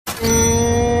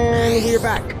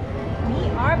we're back. We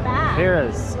are back. Here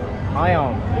is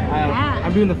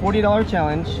I'm doing the $40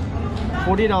 challenge.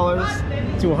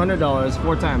 $40 to $100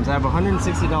 4 times. I have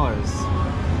 $160.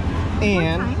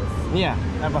 And yeah,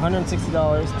 I have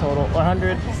 $160 total.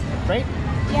 100, right?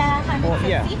 Yeah,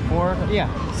 160. Yeah.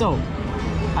 So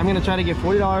I'm gonna try to get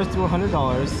 $40 to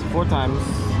 $100 4 times.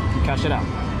 Cash it out.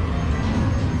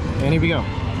 And here we go.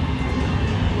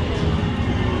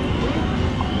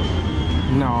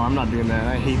 No, I'm not doing that.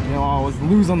 I hate, I always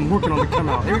lose on working on the come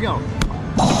out. Here we go.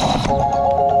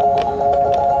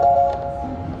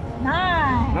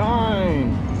 9.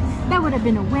 9. That would have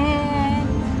been a win.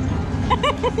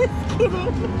 Just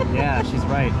kidding. Yeah, she's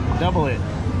right. Double it.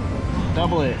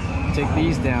 Double it. Take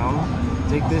these down.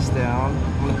 Take this down.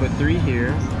 I'm gonna put 3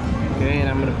 here. Okay, and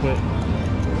I'm gonna put.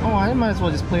 Oh, I might as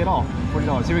well just play it all.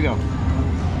 $40. Here we go.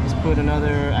 Let's put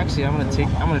another. Actually, I'm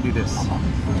gonna do this.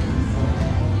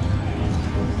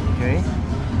 Okay.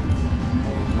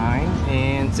 9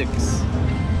 and 6.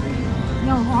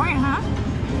 No horn, huh?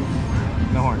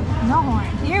 No horn. No horn.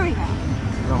 Here we go.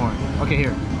 No horn. Okay,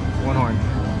 here. 1 horn.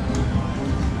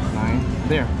 9.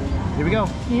 There. Here we go.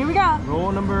 Here we go.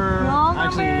 Roll number.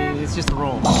 Actually, it's just a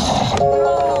roll.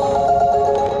 Roll.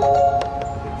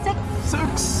 6.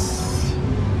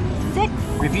 6.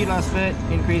 Repeat last bet.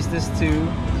 Increase this to.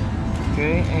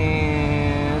 Okay,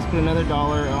 and let's put another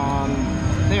dollar on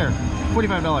there.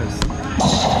 $45.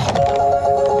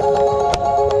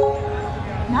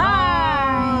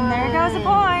 9. There goes a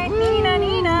point. Nina,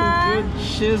 Nina. Good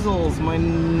chisels, my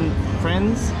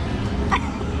friends.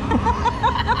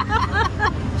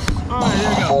 Alright, here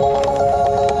we go.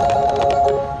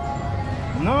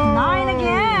 No. 9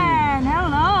 again.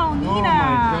 Hello, Nina. Oh my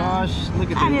gosh. Look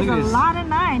at That this. is a lot of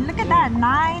 9. Look at that.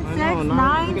 9, 6,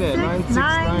 9, 6,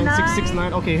 9, 6, 6,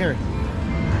 9. Okay, here.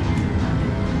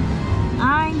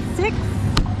 9, 6.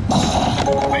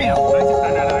 Bam!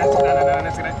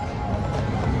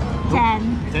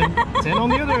 10 on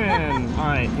the other end.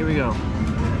 Alright, here we go.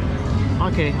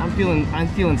 Okay, I'm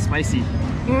feeling spicy.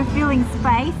 You're feeling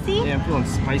spicy? Yeah, I'm feeling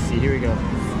spicy. Here we go.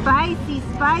 Spicy,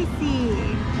 spicy.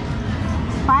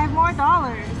 $5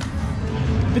 more.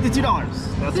 $52.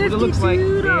 That's what it looks like.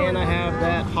 And I have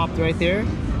that hopped right there.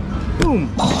 Boom.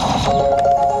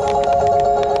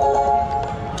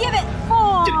 Give it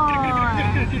 4.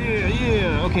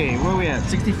 Yeah. Okay, where are we at?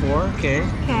 64. Okay.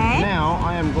 Okay. Now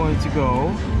I am going to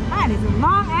go. That is a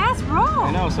long ass roll.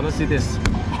 I know. So let's do this.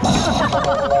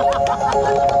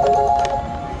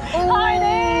 Oh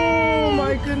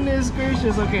my goodness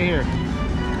gracious. Okay, here.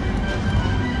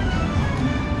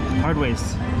 Hard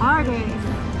ways. Hard ways.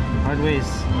 Hard ways.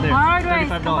 There. Hard ways.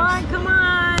 $35. Come on, come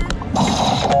on.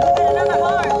 Another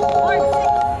hard.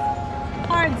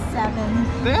 Hard 6. Hard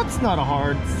 7. That's not a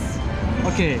hard.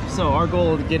 Okay, so our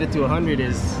goal to get it to 100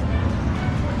 is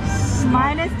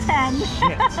minus 10.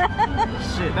 Shit.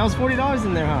 Shit. That was $40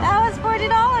 in there, huh? That was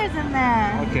 $40 in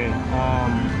there. Okay.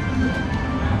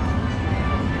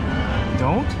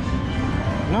 Don't?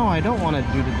 No, I don't want to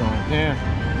do the don't. Yeah.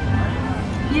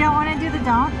 You don't want to do the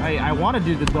don't? I want to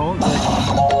do the don't, but...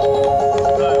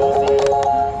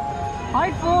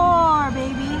 Hard 4,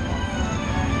 baby.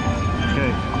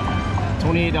 Okay.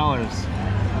 $28.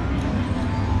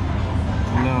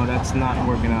 No, that's not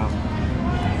working out.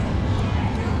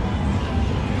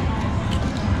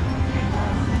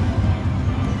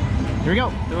 Here we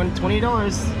go. Doing $28.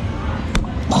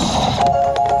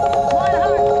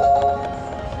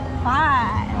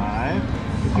 5.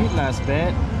 Repeat last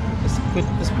bet.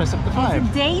 Let's press up the 5.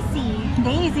 It's Daisy.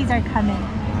 Daisies are coming.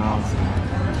 Oh,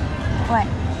 What?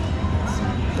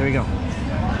 there we go.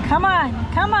 Come on,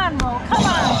 roll. Come on. Come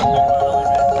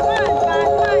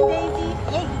on, Daisy.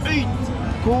 8.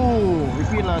 Cool.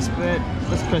 Repeat last bet.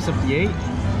 Let's press up the 8.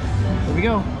 There we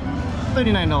go. $39.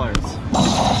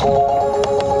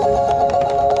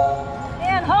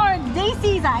 And hard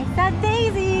Daisies. I said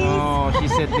daisies. Oh, she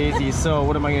said daisies. So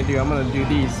what am I gonna do? I'm gonna do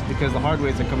these because the hard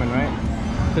ways are coming, right?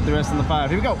 Put the rest in the 5.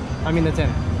 Here we go. I mean the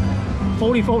 10.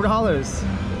 $44.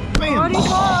 Bam.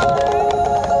 44.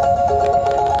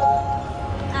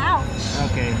 Ouch.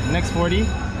 Okay. Next 40.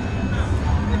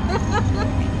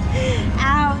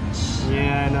 Ouch.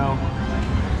 Yeah, I know.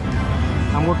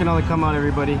 I'm working on the come out,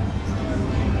 everybody.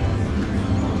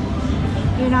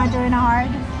 You're not doing a hard?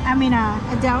 I mean a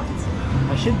don't?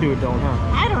 I should do a don't, huh?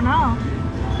 I don't know.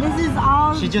 This is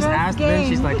all She just asked, game. then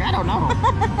she's like, I don't know.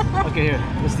 Okay, here,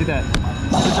 let's do that.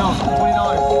 Do the don't, $20.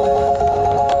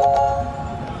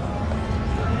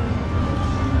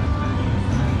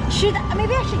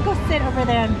 Maybe I should go sit over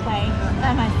there and play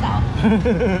by myself.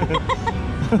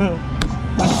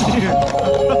 Let's see here.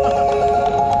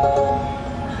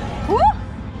 Woo!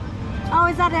 Oh,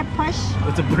 is that a push?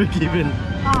 It's a break even.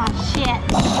 Oh shit.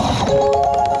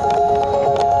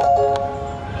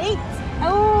 8.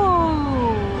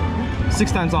 Oh.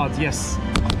 6 times odds, yes.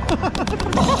 I'm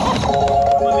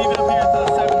gonna leave it up here until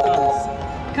the 7 comes.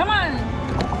 Come on.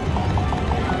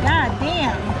 God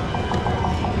damn.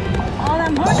 All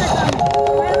them horses are coming.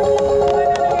 Why are we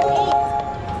going another 8?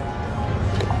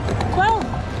 12.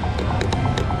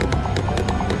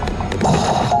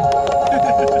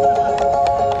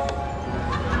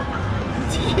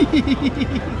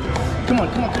 Come on,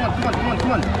 come on, come on, come on, come on,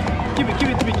 come on. Give it to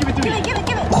me, give it to me. Give it.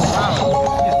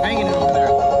 Wow, he's banging it over there.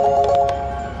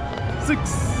 6.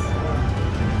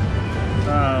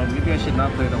 Maybe I should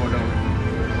not play the Ordo.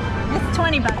 It's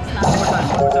 20 bucks now. One more time.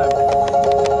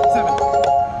 7.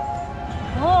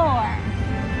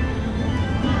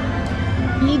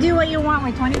 4. You do what you want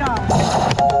with $20.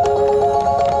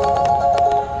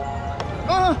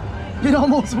 Ah, it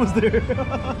almost was there.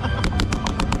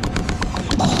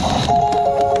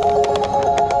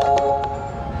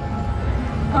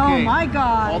 Oh my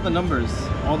god. All the numbers.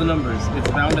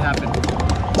 It's bound to happen.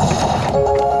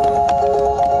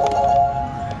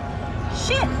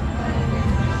 Shit.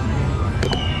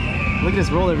 Look at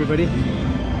this roll, everybody.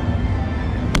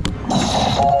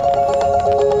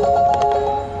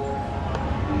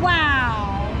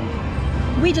 Wow.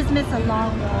 We just missed a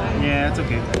long roll. Yeah, it's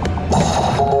okay.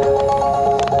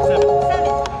 7.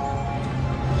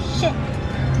 Shit.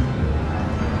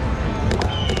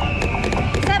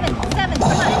 7. Come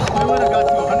on. I would have got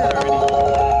to 100 already.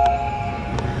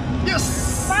 Yes!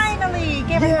 Finally,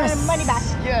 give her her money back.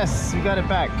 Yes, we got it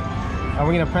back. Are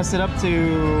we gonna press it up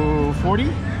to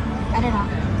 40? I don't know.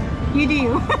 You do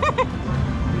you.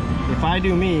 If I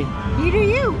do me, You do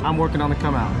you. I'm working on the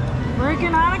come out.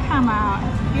 Working on a come out.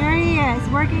 Here he is,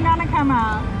 working on a come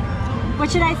out.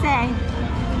 What should I say?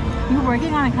 You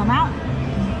working on a come out?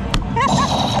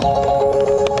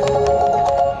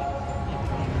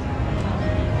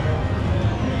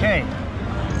 Okay.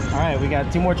 All right, we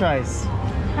got 2 more tries.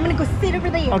 I'm gonna go sit over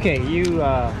there. Okay, you.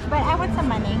 But I want some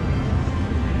money.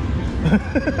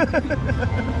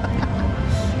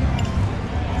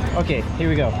 Okay, here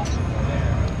we go.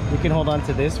 We can hold on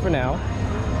to this for now.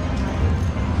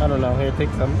 I don't know. Here,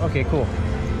 take some. Okay, cool.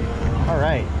 All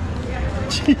right.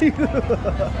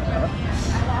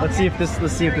 Let's see if this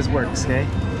works. Okay.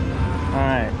 All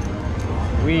right.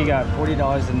 We got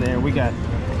 $40 in there. We got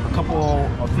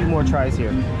a few more tries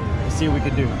here. Let's see what we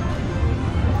can do.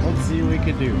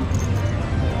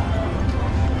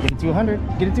 Get it to 100.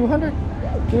 Get it to 100.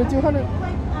 Get it to 100.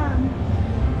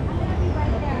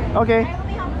 Okay. I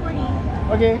only have 40.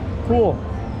 Okay. Cool.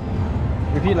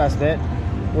 Repeat last bet.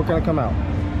 We're gonna come out.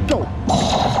 Go.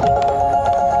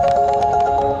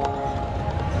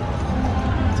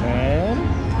 10.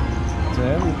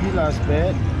 Repeat last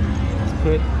bet.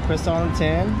 Let's press on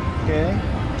 10. Okay.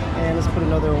 And let's put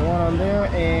another 1 on there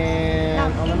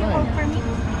and on the 9. For me.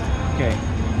 Okay.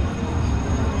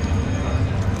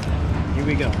 Here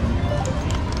we go.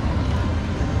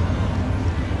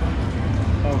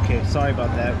 Okay, sorry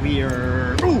about that. We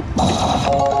are. Ooh!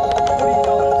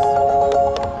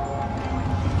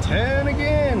 $40. 10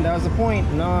 again. That was the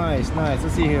point. Nice.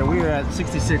 Let's see here. We are at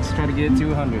 66. Try to get it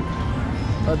to 100.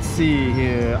 Let's see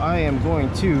here. I am going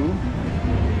to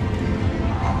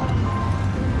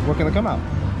work on the come out.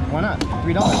 Why not?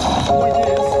 $3.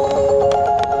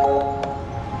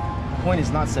 The point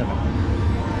is not 7.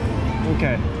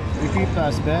 Okay. Repeat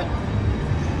fast bet.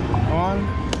 On.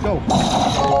 Go.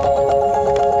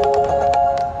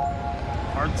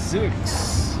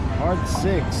 Hard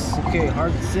 6. Okay,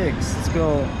 hard 6. Let's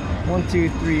go. 1, 2,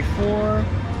 3, 4.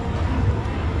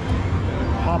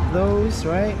 Pop those,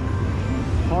 right?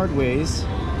 Hard ways.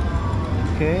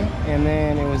 Okay, and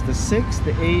then it was the 6,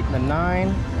 the 8, the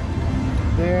 9.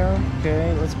 There.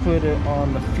 Okay, let's put it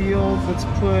on the field. Let's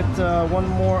put 1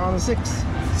 more on the 6.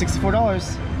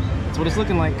 $64. That's what it's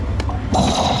looking like.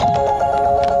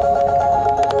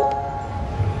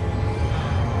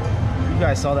 You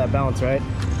guys saw that bounce, right?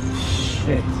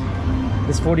 Shit.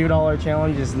 This $40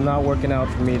 challenge is not working out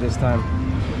for me this time.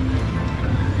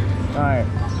 Alright,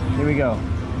 here we go.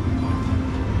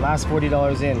 Last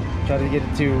 $40 in. Try to get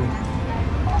it to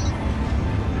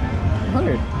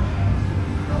 100.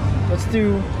 Let's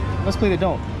play the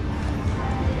don't.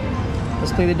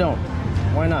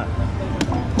 Why not?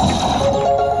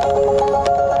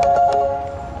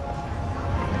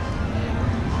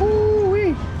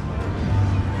 Woo-wee.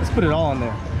 Let's put it all on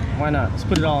there. Why not? Let's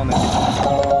put it all on there.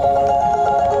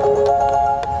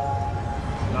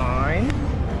 9.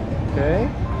 Okay.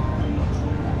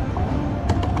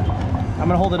 I'm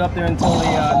gonna hold it up there until the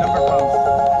number comes.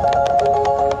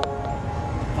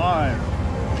 5.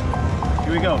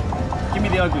 Here we go. Give me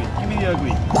the ugly. Give me the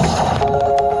ugly.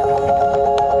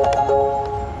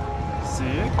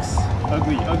 6.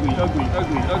 Ugly, ugly, ugly,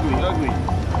 ugly, ugly, ugly.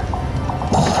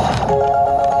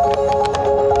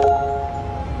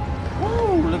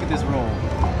 Woo! Look at this roll.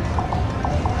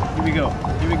 Here we go.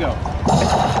 Here we go.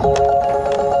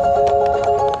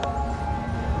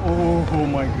 Oh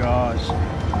my gosh.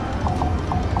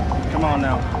 Come on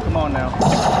now. Come on now.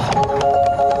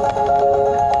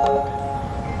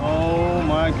 Oh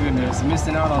my goodness.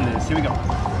 Missing out on this. Here we go.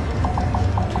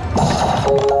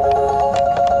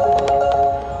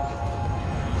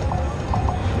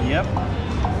 Yep.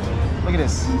 Look at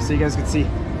this. So you guys can see.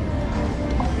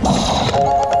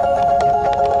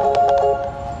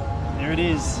 There it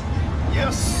is.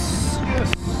 Yes.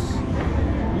 Yes.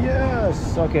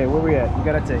 Yes. Okay, where we at? We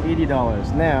got it to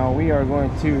 $80. Now we are going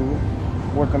to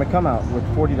work on a come out with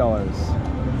 $40.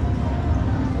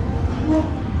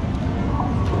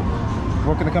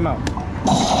 Work on the come out.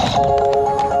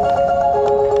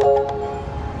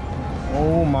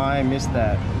 Oh my, missed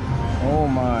that. Oh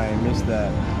my, missed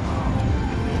that.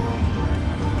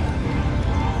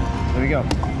 There we go.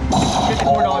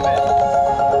 $54 bet.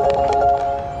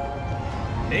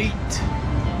 8.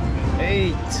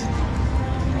 8.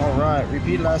 All right,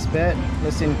 repeat last bet.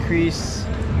 Let's increase.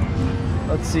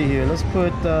 Let's see here. Let's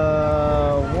put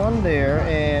 1 there,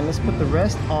 and let's put the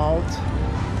rest out.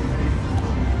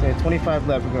 Okay, 25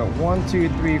 left. We got 1, 2,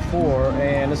 3, 4,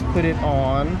 and let's put it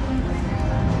on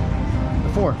the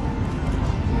 4.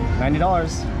 $90.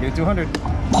 Get it to 100.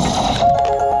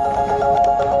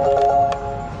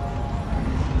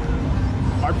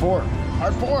 Hard 4.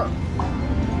 Hard 4.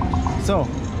 So,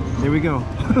 there we go.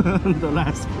 The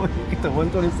last one. Get the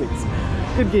 126.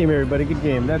 Good game, everybody. Good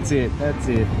game. That's it. That's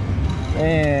it.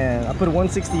 And I put a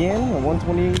 160 in, a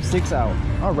 126 out.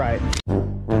 All right.